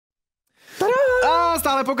a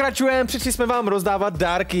stále pokračujeme, přišli jsme vám rozdávat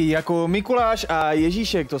dárky jako Mikuláš a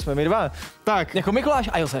Ježíšek, to jsme my dva. Tak. Jako Mikuláš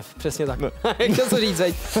a Josef, přesně tak. Jak chtěl to říct,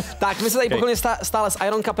 veď? Tak, my se tady pochopili stále s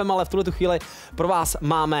Iron Cupem, ale v tuhle chvíli pro vás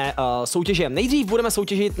máme soutěže. Nejdřív budeme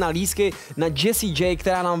soutěžit na lístky na Jessie J,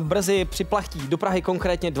 která nám brzy připlachtí do Prahy,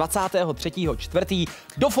 konkrétně 23.4.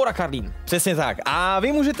 do Fora Karlín. Přesně tak. A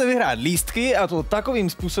vy můžete vyhrát lístky, a to takovým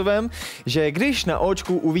způsobem, že když na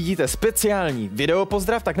očku uvidíte speciální video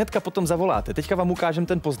pozdrav, tak hnedka potom zavoláte. Teďka vám ukážem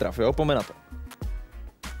ten pozdrav, jo? Pojďme na to.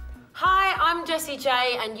 Hi, I'm Jessie J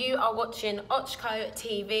and you are watching Ochko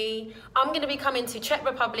TV. I'm going to be coming to Czech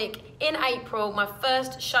Republic in April, my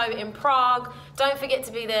first show in Prague. Don't forget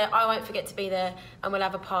to be there, I won't forget to be there, and we'll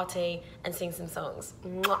have a party and sing some songs.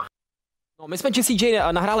 Mwah. No, my jsme Jessie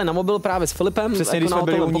J nahráli na mobil právě s Filipem. Přesně, když jsme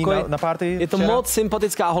byli u ní na party. Je to moc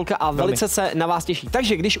sympatická holka a velice se na vás těší.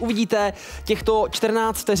 Takže když uvidíte těchto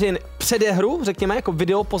 14 vteřin předehru, řekněme, jako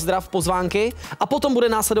video, pozdrav, pozvánky, a potom bude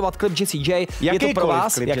následovat klip Jessie J. Je to pro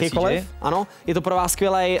vás, jakýkoliv, ano, je to pro vás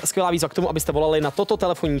skvělá výzva k tomu, abyste volali na toto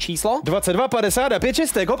telefonní číslo. 22 50 a 5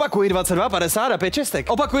 šestek, opakuji 22 50 a 5 šestek.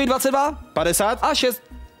 Opakuji 22 50 a 6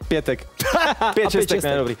 pětek. 5 šestek,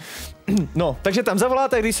 ne, dobrý. No, takže tam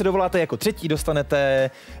zavoláte, když se dovoláte jako třetí, dostanete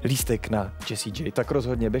lístek na Jessie J. Tak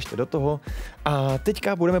rozhodně běžte do toho. A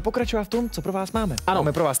teďka budeme pokračovat v tom, co pro vás máme. Ano.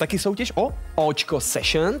 Máme pro vás taky soutěž o Očko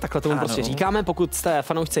Session, takhle tomu prostě říkáme. Pokud jste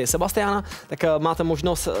fanoušci Sebastiana, tak máte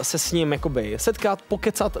možnost se s ním jakoby setkat,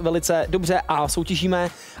 pokecat velice dobře a soutěžíme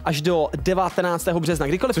až do 19. března.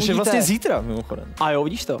 Kdykoliv což uvidíte... je vlastně zítra, mimochodem. A jo,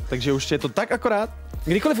 vidíš to. Takže už je to tak akorát.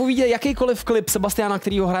 Kdykoliv uvidíte jakýkoliv klip Sebastiana,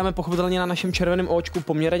 který ho hrajeme pochopitelně na našem červeném očku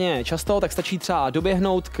poměrně často, tak stačí třeba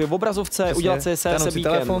doběhnout k obrazovce, přesně, udělat si se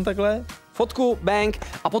sebíkem telefon takhle, fotku, bang,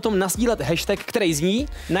 a potom nasdílet hashtag, který zní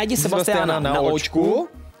najdi Sebastiana na očku.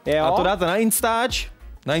 Jo. A to dáte na Instač,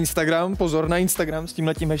 na Instagram, pozor, na Instagram s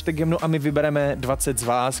tímhletím hashtagem, no a my vybereme 20 z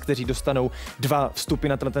vás, kteří dostanou 2 vstupy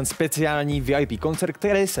na ten speciální VIP koncert,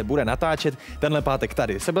 který se bude natáčet tenhle pátek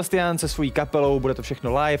tady. Sebastian se svojí kapelou, bude to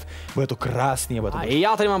všechno live, bude to krásný. A, bude to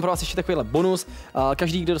já tady mám pro vás ještě takovýhle bonus.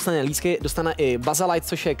 Každý, kdo dostane lístky, dostane i bazalight,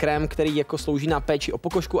 což je krém, který jako slouží na péči o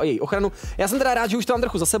pokožku a její ochranu. Já jsem teda rád, že už to mám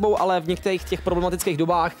trochu za sebou, ale v některých těch problematických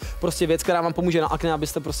dobách prostě věc, která vám pomůže na akné,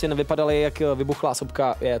 abyste prostě nevypadali jak vybuchlá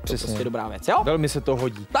sopka, je to prostě dobrá věc, jo? Velmi se to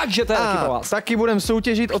hodí. Takže to je taky pro vás. Taky budeme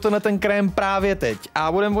soutěžit o tenhle ten krém právě teď.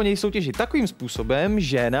 A budeme o něj soutěžit takovým způsobem,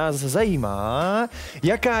 že nás zajímá,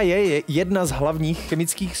 jaká je jedna z hlavních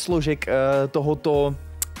chemických složek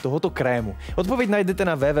tohoto krému. Odpověď najdete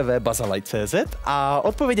na www.bazalight.cz a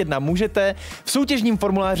odpovědět nám můžete v soutěžním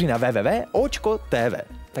formuláři na www.očko.tv.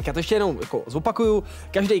 Tak já to ještě jednou jako zopakuju.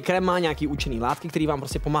 Každý krém má nějaký účinný látky, který vám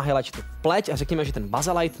prostě pomáhají léčit pleť, a řekněme, že ten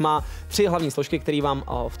bazalight má 3 hlavní složky, které vám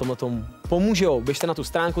v tomhletom pomůžou. Běžte na tu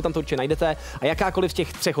stránku, tam to určitě najdete, a jakákoliv z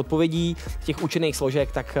těch 3 odpovědí, těch účinných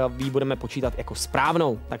složek, tak ji budeme počítat jako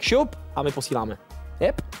správnou. Tak šup a my posíláme.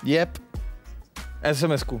 Jep.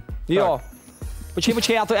 SMS-ku. Jo.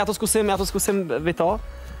 Počkej, já to zkusím, vy to.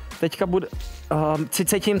 Teďka bude,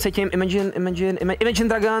 cítím, Imagine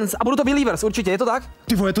Dragons a budou to Believers, určitě, je to tak?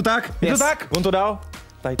 Ty vole, je to tak? Je to tak? On to dal?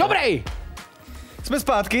 Dobrý! Jsme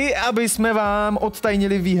zpátky, aby jsme vám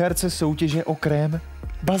odtajnili výherce soutěže o krém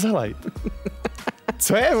Bazalight.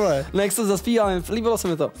 Co je, vole? No, jak jsi to zaspíval, líbilo se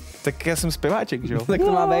mi to. Tak já jsem zpěváček, že jo? Tak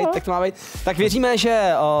to má být. Tak věříme,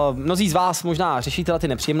 že mnozí z vás možná řešíte ty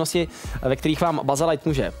nepříjemnosti, ve kterých vám Bazalight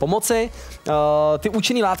může pomoci. Ty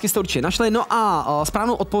účinné látky jste určitě našli. No a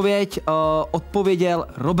správnou odpověď odpověděl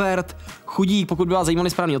Robert Chudík. Pokud by vás zajímaly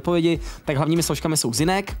správné odpovědi, tak hlavními složkami jsou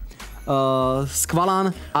zinek,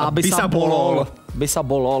 skvalan a bisabolol.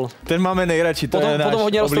 Bisabolol. Ten máme nejradši, to je náš potom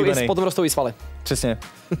hodně oblíbený. Potom rostou i svaly. Přesně.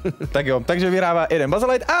 Tak jo, takže vyhrává jeden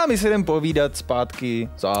Bazalight a my si jdeme povídat zpátky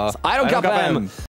s Iron Cupem.